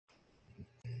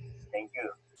Thank you.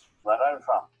 Where are you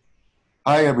from?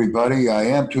 Hi, everybody. I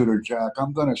am Tutor Jack.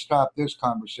 I'm going to stop this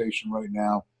conversation right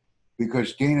now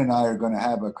because Dean and I are going to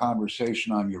have a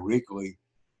conversation on Eurekly,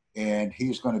 and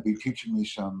he's going to be teaching me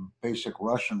some basic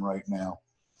Russian right now.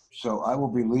 So I will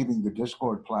be leaving the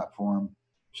Discord platform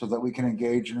so that we can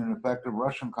engage in an effective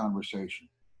Russian conversation.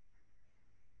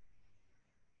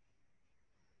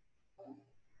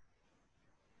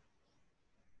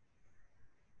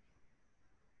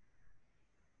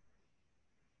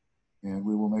 And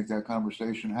we will make that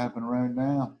conversation happen right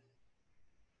now,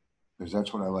 because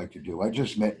that's what I like to do. I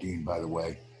just met Dean, by the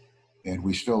way, and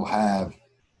we still have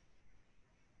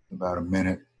about a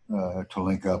minute to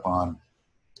link up on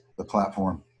the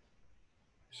platform.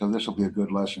 So this will be a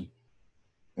good lesson.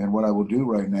 And what I will do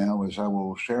right now is I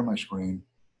will share my screen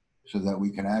so that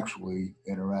we can actually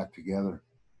interact together.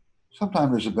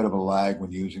 Sometimes there's a bit of a lag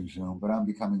when using Zoom, but I'm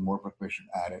becoming more proficient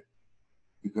at it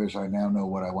because I now know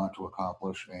what I want to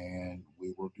accomplish, and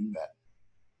we will do that.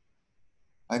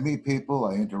 I meet people,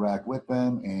 I interact with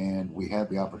them, and we have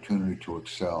the opportunity to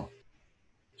excel.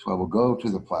 So I will go to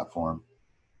the platform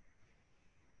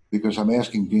because I'm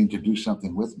asking Dean to do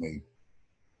something with me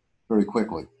very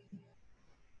quickly.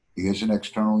 He is an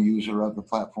external user of the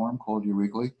platform called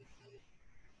Eurekly,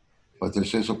 but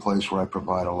this is a place where I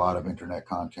provide a lot of internet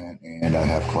content and I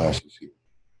have classes here.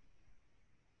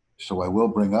 So I will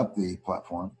bring up the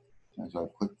platform as I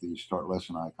click the start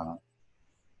lesson icon.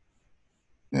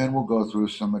 And we'll go through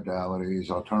some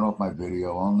modalities. I'll turn off my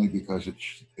video only because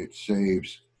it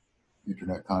saves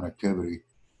internet connectivity.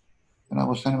 And I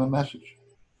will send him a message.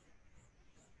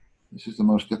 This is the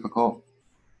most difficult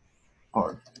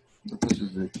part, but this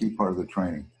is the key part of the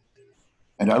training.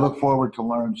 And I look forward to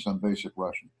learn some basic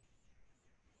Russian.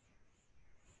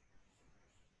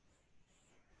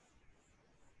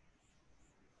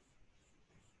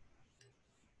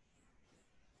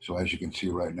 So as you can see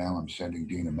right now, I'm sending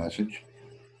Dean a message.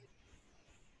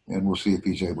 And we'll see if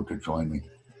he's able to join me.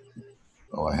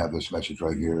 Oh, I have this message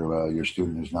right here. Your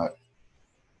student has not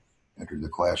entered the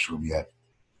classroom yet.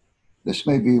 This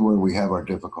may be where we have our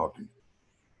difficulty.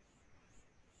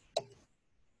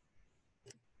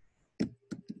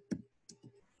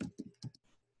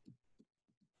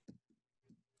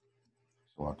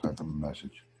 So I'll type him a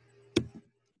message.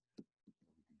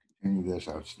 Continue this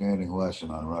outstanding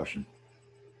lesson on Russian.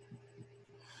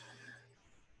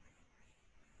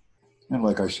 And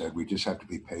like I said, we just have to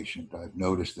be patient. I've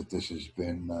noticed that this has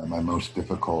been my most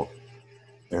difficult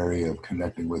area of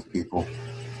connecting with people.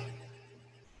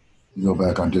 Go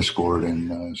back on Discord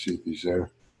and see if he's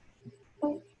there.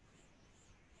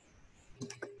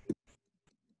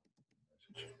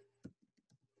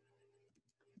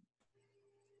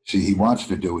 See, he wants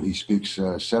to do it. He speaks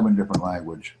 7 different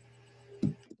languages.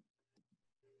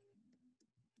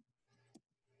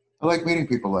 I like meeting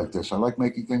people like this. I like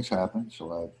making things happen,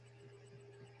 so I've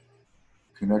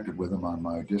connected with him on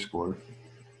my Discord.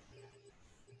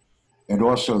 And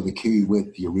also the key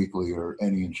with Eurekly or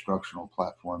any instructional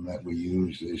platform that we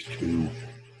use is to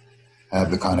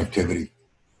have the connectivity,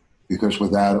 because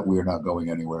without it, we're not going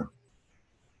anywhere.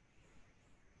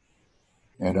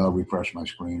 And I'll refresh my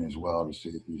screen as well to see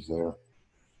if he's there,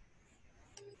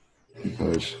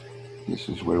 because this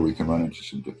is where we can run into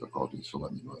some difficulties. So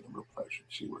let me go ahead and refresh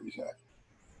and see where he's at.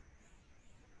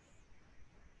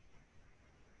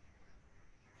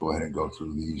 Go ahead and go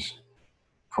through these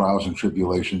trials and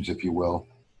tribulations, if you will.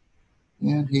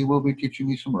 And he will be teaching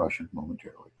me some Russian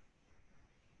momentarily.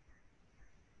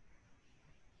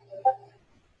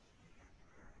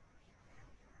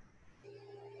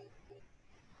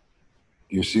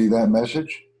 Do you see that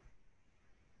message?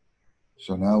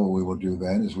 So now what we will do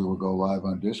then is we will go live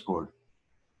on Discord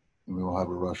and we will have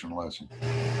a Russian lesson.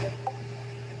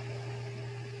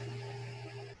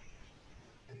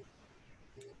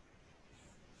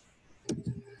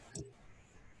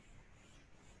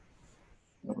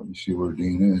 Now let me see where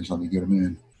Dean is. Let me get him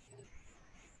in.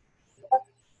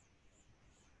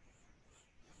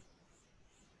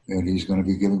 And he's going to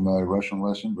be giving my Russian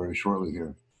lesson very shortly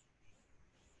here.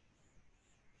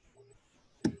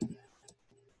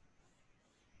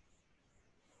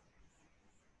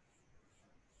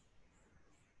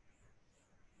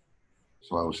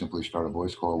 So I will simply start a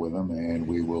voice call with him and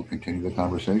we will continue the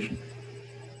conversation.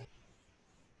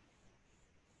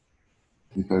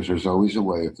 Because there's always a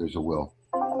way if there's a will.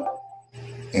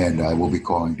 And I will be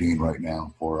calling Dean right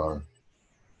now for our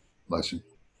lesson.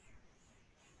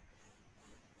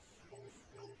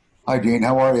 Hi, Dean.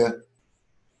 How are you?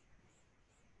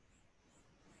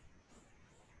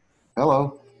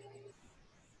 Hello.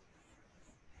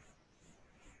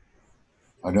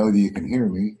 I know that you can hear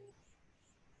me.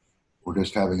 We're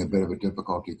just having a bit of a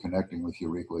difficulty connecting with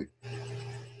you weekly.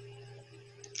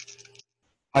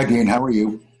 Hi, Dean. How are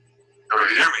you? Oh,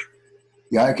 you hear me?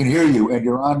 Yeah, I can hear you, and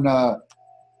you're on.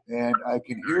 And I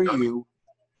can hear you.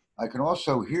 I can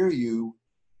also hear you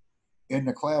in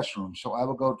the classroom. So I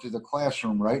will go to the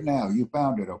classroom right now. You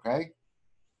found it, okay?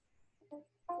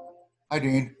 Hi,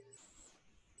 Dean.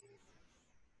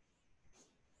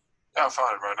 Yeah, I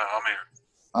found it right now. I'm here.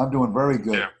 I'm doing very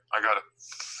good. Yeah, I got it.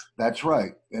 That's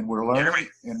right. And we're You hear learning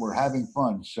me? and we're having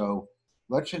fun. So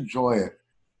let's enjoy it.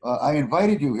 I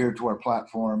invited you here to our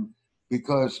platform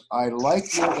because I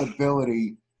like your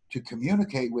ability to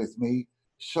communicate with me.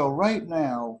 So right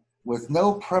now, with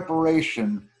no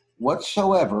preparation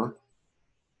whatsoever,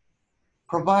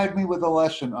 provide me with a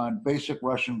lesson on basic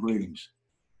Russian greetings.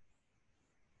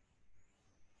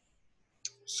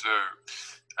 So,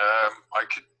 I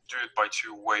could do it by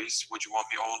two ways. Would you want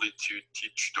me only to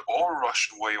teach the oral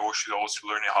Russian way, or should I also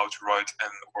learn how to write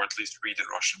and or at least read in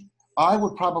Russian? I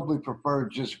would probably prefer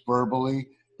just verbally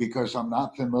because I'm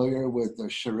not familiar with the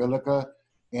Cyrillica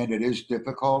and it is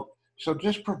difficult. So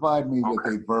just provide me with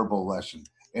a verbal lesson.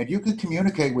 And you can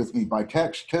communicate with me by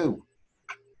text too.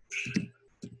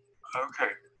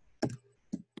 Okay.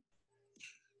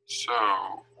 So,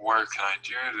 where can I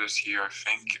do this here? I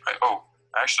think,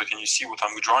 actually, can you see what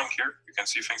I'm drawing here? You can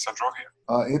see things I draw here?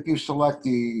 If you select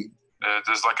the...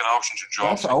 there's like an option to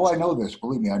draw. Oh, I know this.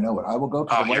 Believe me, I know it. I will go to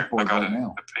the whiteboard right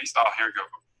now. The paste. Here you go.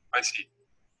 I see.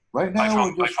 Right now, I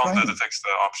found the text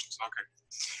options. Okay.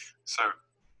 So,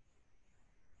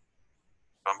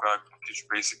 I'm going to teach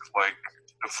basic, like,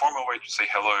 the formal way to say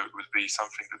hello would be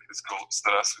something that is called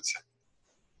Здравствуйте.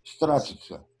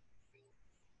 Здравствуйте.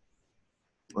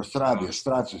 Or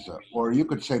Здравствуйте. Or you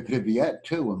could say Привет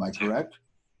too, am I correct?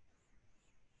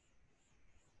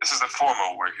 This is the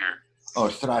formal way here. Oh,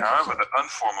 Здравствуйте. However, the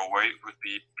informal way would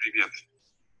be Привет.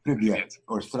 Привет.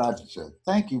 Or Здравствуйте.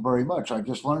 Thank you very much. I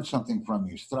just learned something from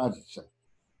you. Здравствуйте.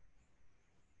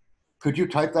 Could you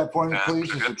type that for me,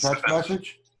 please, as a text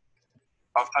message?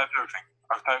 I've typed everything.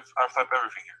 I've typed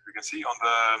everything here. You can see on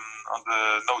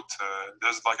the note.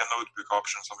 There's like a notebook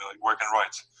option, something like where I can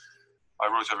write. I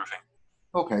wrote everything.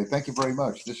 Okay, thank you very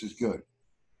much. This is good.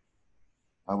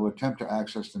 I will attempt to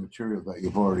access the material that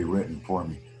you've already written for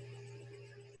me.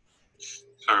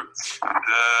 So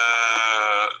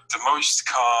the most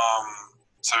common.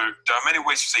 So there are many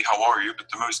ways to say how are you, but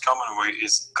the most common way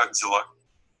is как дела.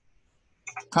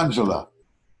 Kanzila.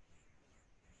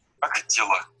 Как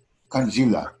дела.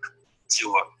 Kanzila.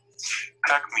 Dila.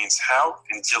 Как means how,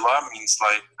 and dila means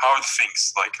like how are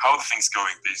things, like how are the things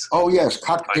going, basically. Oh yes,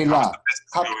 как дела.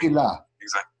 Как дела.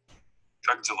 Exactly.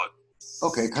 Как дела.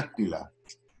 Okay, как дела.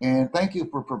 And thank you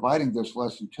for providing this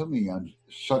lesson to me on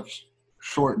such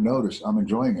short notice. I'm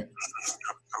enjoying it.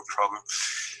 No problem.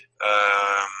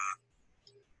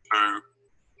 So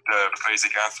the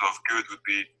basic answer of good would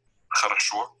be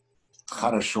хорошо.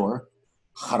 Хорошо.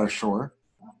 Хорошо.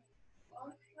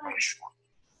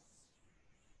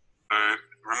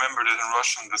 Remember that in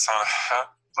Russian, the sound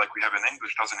ha, like we have in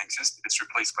English, doesn't exist. It's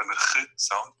replaced by the ch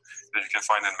sound that you can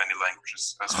find in many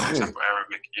languages, as for example,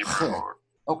 Arabic, Hebrew,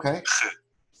 or ch.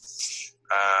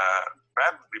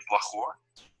 Bad would be плохо.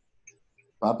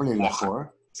 Плохо.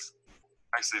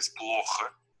 Actually, it's плохо.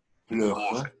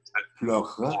 Плохо.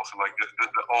 Плохо. Like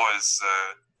the O is,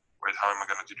 wait, how am I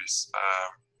going to do this?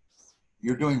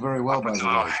 You're doing very well, by the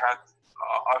way.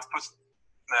 I've put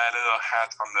a little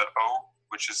hat on the O,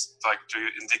 which is like to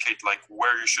indicate like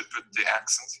where you should put the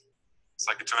accent. It's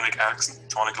like a tonical accent.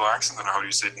 I don't know how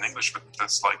you say it in English, but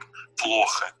that's like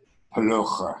плохо.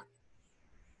 Плохо.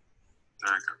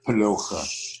 There you go. Плохо.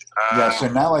 Yes,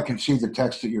 and now I can see the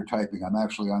text that you're typing. I'm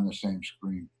actually on the same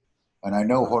screen. And I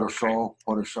know хорошо,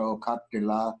 как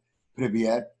дела,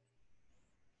 привет.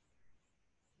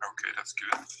 Okay, that's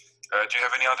good. Do you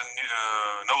have any other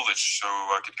knowledge so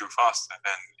I could go faster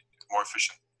and more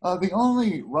efficient? The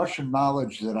only Russian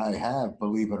knowledge that I have,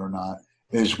 believe it or not,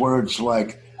 is words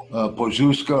like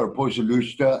Pozuska or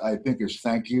Pozulushka, I think is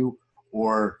thank you,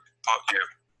 or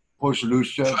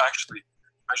Pozulushka. So actually,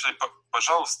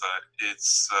 пожалуйста,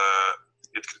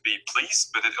 it could be please,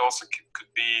 but it also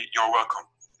could be you're welcome.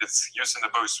 It's used in the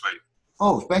both way.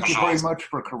 Oh, thank you very much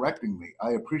for correcting me.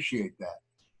 I appreciate that.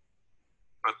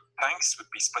 But thanks would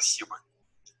be спасибо.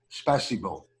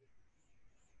 Spasibo.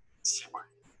 Спасибо.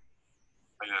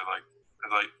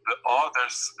 Like the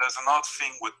there's an odd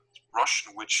thing with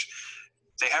Russian, which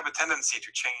they have a tendency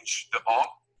to change the O,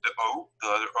 the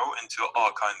letter O into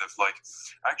a kind of like,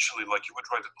 actually like you would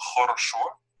write хорошо,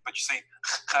 but you say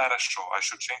хорошо. I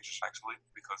should change this actually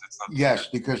because it's not. Yes,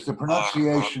 because the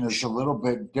pronunciation is a little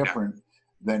bit different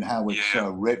than how it's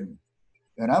written.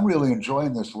 And I'm really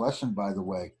enjoying this lesson, by the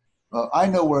way. I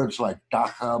know words like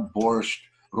dacha, borscht,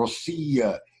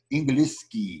 Rossiya,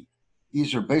 Engliski.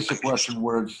 These are basic Russian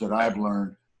words that I've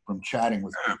learned from chatting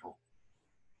with people.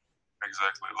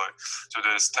 Exactly. Like, so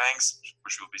there's thanks,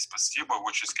 which will be spasibo,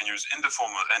 which is can use in the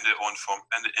formal and the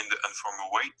and in the informal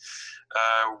way.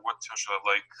 What should I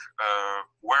like?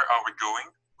 Where are we going?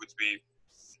 Would be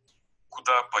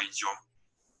куда пойдем?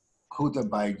 Kuda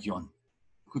Baigyon.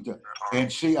 Kuda.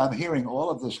 And see, I'm hearing all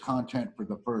of this content for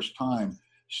the first time.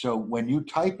 So when you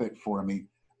type it for me,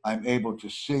 I'm able to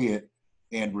see it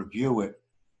and review it,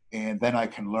 and then I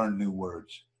can learn new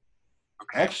words.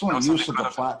 Okay. Excellent use of the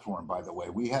platform, by the way.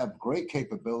 We have great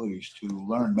capabilities to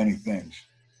learn many things.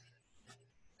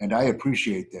 And I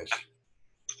appreciate this.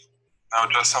 Now,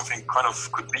 just something kind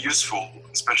of could be useful,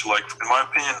 especially like, in my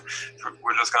opinion,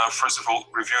 we're just gonna first of all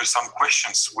review some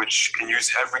questions which can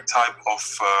use every type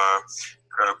of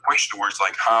question words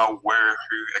like how, where,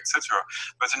 who, etc.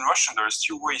 But in Russian, there's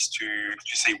two ways to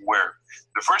say where.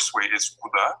 The first way is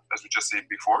куда, as we just said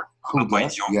before.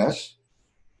 Kuda, yes.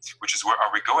 Which is where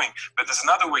are we going? But there's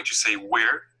another way to say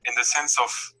where in the sense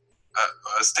of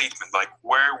a statement, like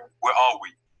where are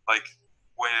we? Like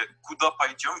where куда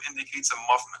пойдем indicates a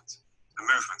movement.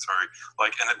 Sorry,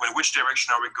 like, and in which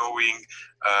direction are we going?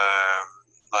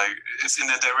 Like, it's in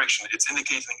a direction. It's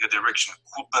indicating a direction.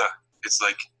 Куда, it's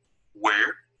like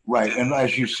where. Right, and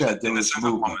as you said, there is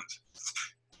movement.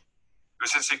 We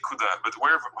said say куда, but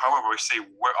wherever, however, we say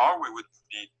where are we would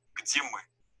be где мы.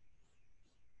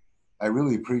 I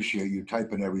really appreciate you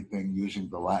typing everything using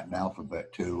the Latin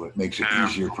alphabet too. It makes it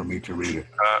easier for me to read it.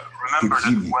 Remember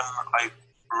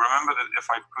that if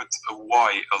I put a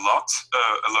Y a lot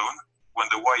alone. When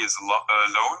the Y is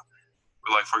alone,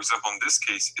 like for example in this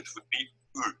case, it would be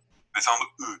U. The sound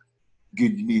U.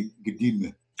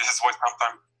 Gedime. This is why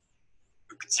sometimes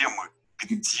где мы?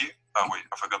 Где? Oh wait,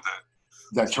 I forgot that.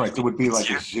 That's right. There would be like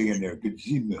a Z in there.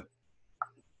 Gedime.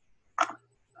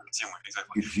 Где мы,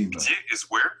 exactly. Gedime. Где is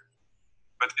where,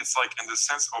 but it's like in the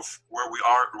sense of where we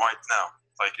are right now.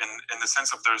 Like in the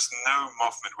sense of there's no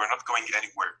movement. We're not going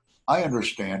anywhere. I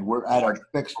understand. We're at a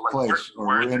fixed place, or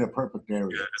we're in a perfect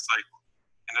area. Yeah, it's like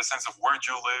in the sense of where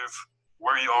do you live,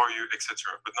 where are you, etc.,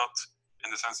 but not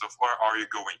in the sense of where are you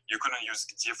going. You couldn't use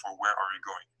где for where are you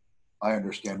going. I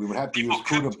understand. We would have to use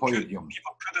kuda podium.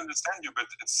 People could understand you, but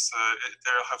it's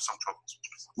they'll have some troubles.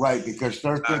 Right, because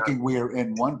they're thinking we are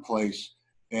in one place,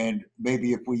 and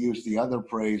maybe if we use the other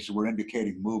phrase, we're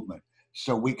indicating movement.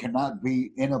 So we cannot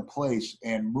be in a place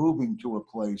and moving to a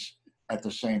place at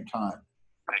the same time.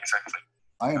 Exactly.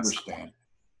 I understand.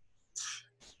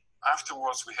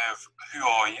 Afterwards, we have who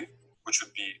are you, which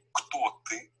would be кто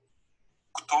ты.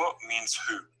 Кто means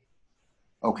who.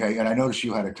 Okay, and I noticed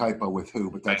you had a typo with who,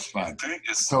 but that's fine. Ты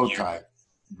is So you. type.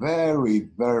 Very,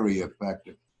 very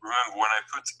effective. Remember, when I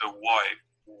put a Y,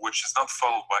 which is not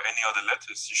followed by any other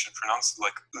letters, you should pronounce it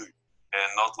like U,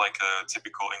 and not like a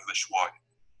typical English Y.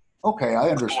 Okay, I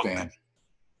understand.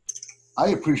 I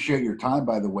appreciate your time,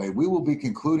 by the way. We will be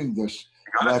concluding this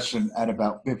lesson at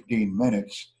about 15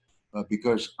 minutes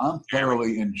because I'm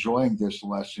thoroughly enjoying this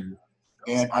lesson,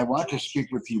 and I want to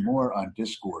speak with you more on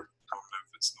Discord.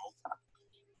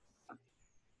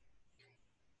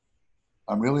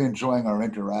 I'm really enjoying our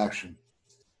interaction,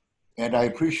 and I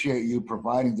appreciate you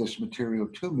providing this material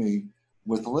to me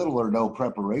with little or no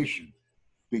preparation,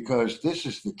 because this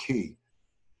is the key.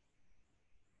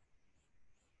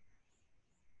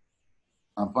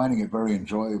 I'm finding it very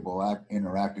enjoyable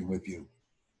interacting with you.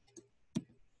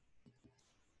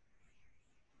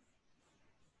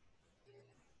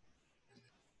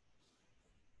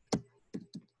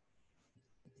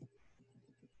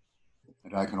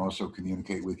 And I can also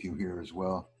communicate with you here as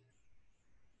well.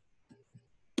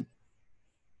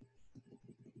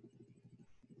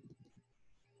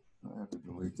 I have to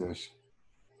delete this.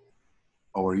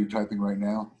 Oh, are you typing right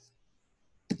now?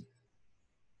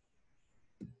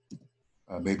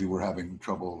 Maybe we're having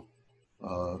trouble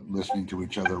listening to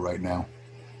each other right now.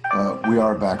 We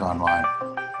are back online.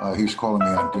 He's calling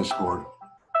me on Discord.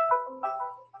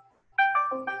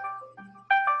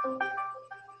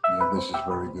 Yeah, this is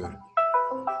very good.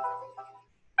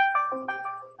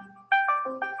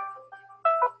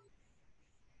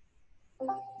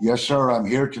 Yes, sir, I'm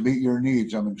here to meet your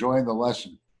needs. I'm enjoying the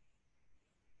lesson.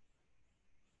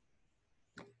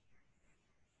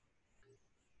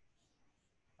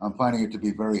 I'm finding it to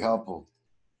be very helpful.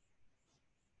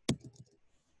 You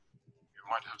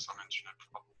might have some internet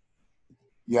problem.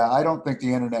 Yeah, I don't think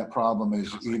the internet problem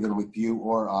is either with you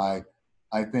or I.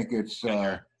 I think it's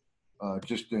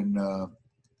just in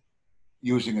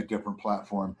using a different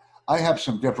platform. I have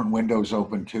some different windows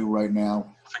open too right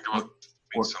now. Think about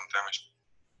made some damage.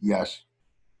 Yes.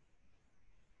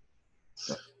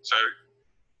 So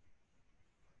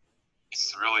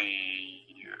it's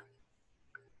really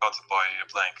got by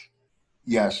a blank.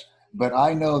 Yes, but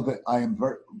I know that I am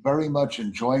very much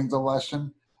enjoying the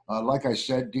lesson. Like I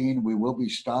said, Dean, we will be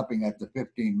stopping at the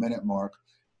 15-minute mark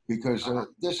because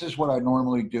this is what I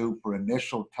normally do for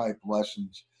initial type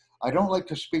lessons. I don't like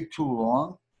to speak too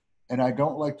long, and I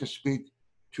don't like to speak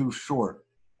too short.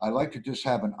 I like to just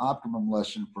have an optimum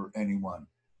lesson for anyone.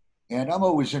 And I'm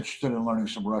always interested in learning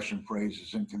some Russian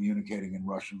phrases and communicating in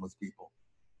Russian with people.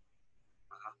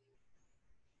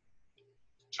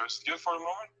 So it's good for the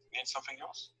moment. Need something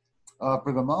else?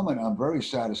 For the moment, I'm very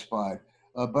satisfied,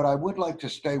 but I would like to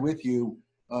stay with you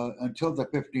until the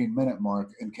 15-minute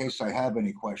mark in case I have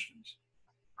any questions.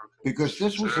 Okay. Because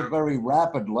this was a very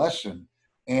rapid lesson,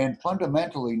 and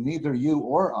fundamentally, neither you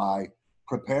or I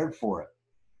prepared for it.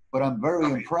 But I'm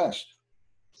very impressed.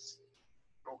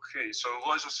 Okay, so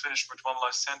let's just finish with one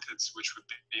last sentence, which would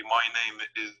be my name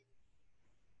is.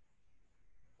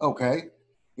 Okay.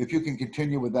 If you can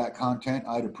continue with that content,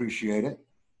 I'd appreciate it.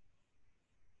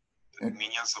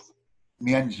 Меня зовут.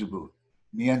 Mienzibu.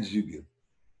 Mienzibu.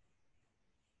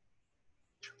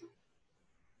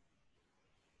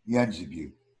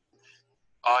 Mienzibu.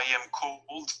 I am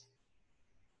cold.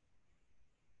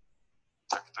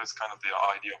 That's kind of the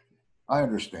idea. I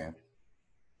understand.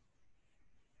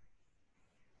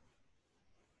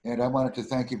 And I wanted to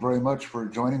thank you very much for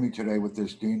joining me today with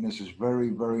this, Dean. This is very,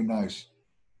 very nice.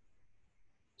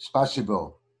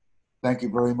 Spasibo. Thank you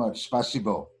very much.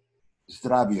 Spasibo.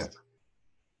 Zdravia.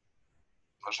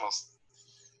 Пожалуйста.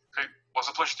 Okay, it was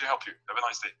a pleasure to help you. Have a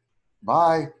nice day.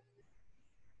 Bye.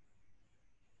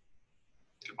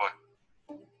 Goodbye.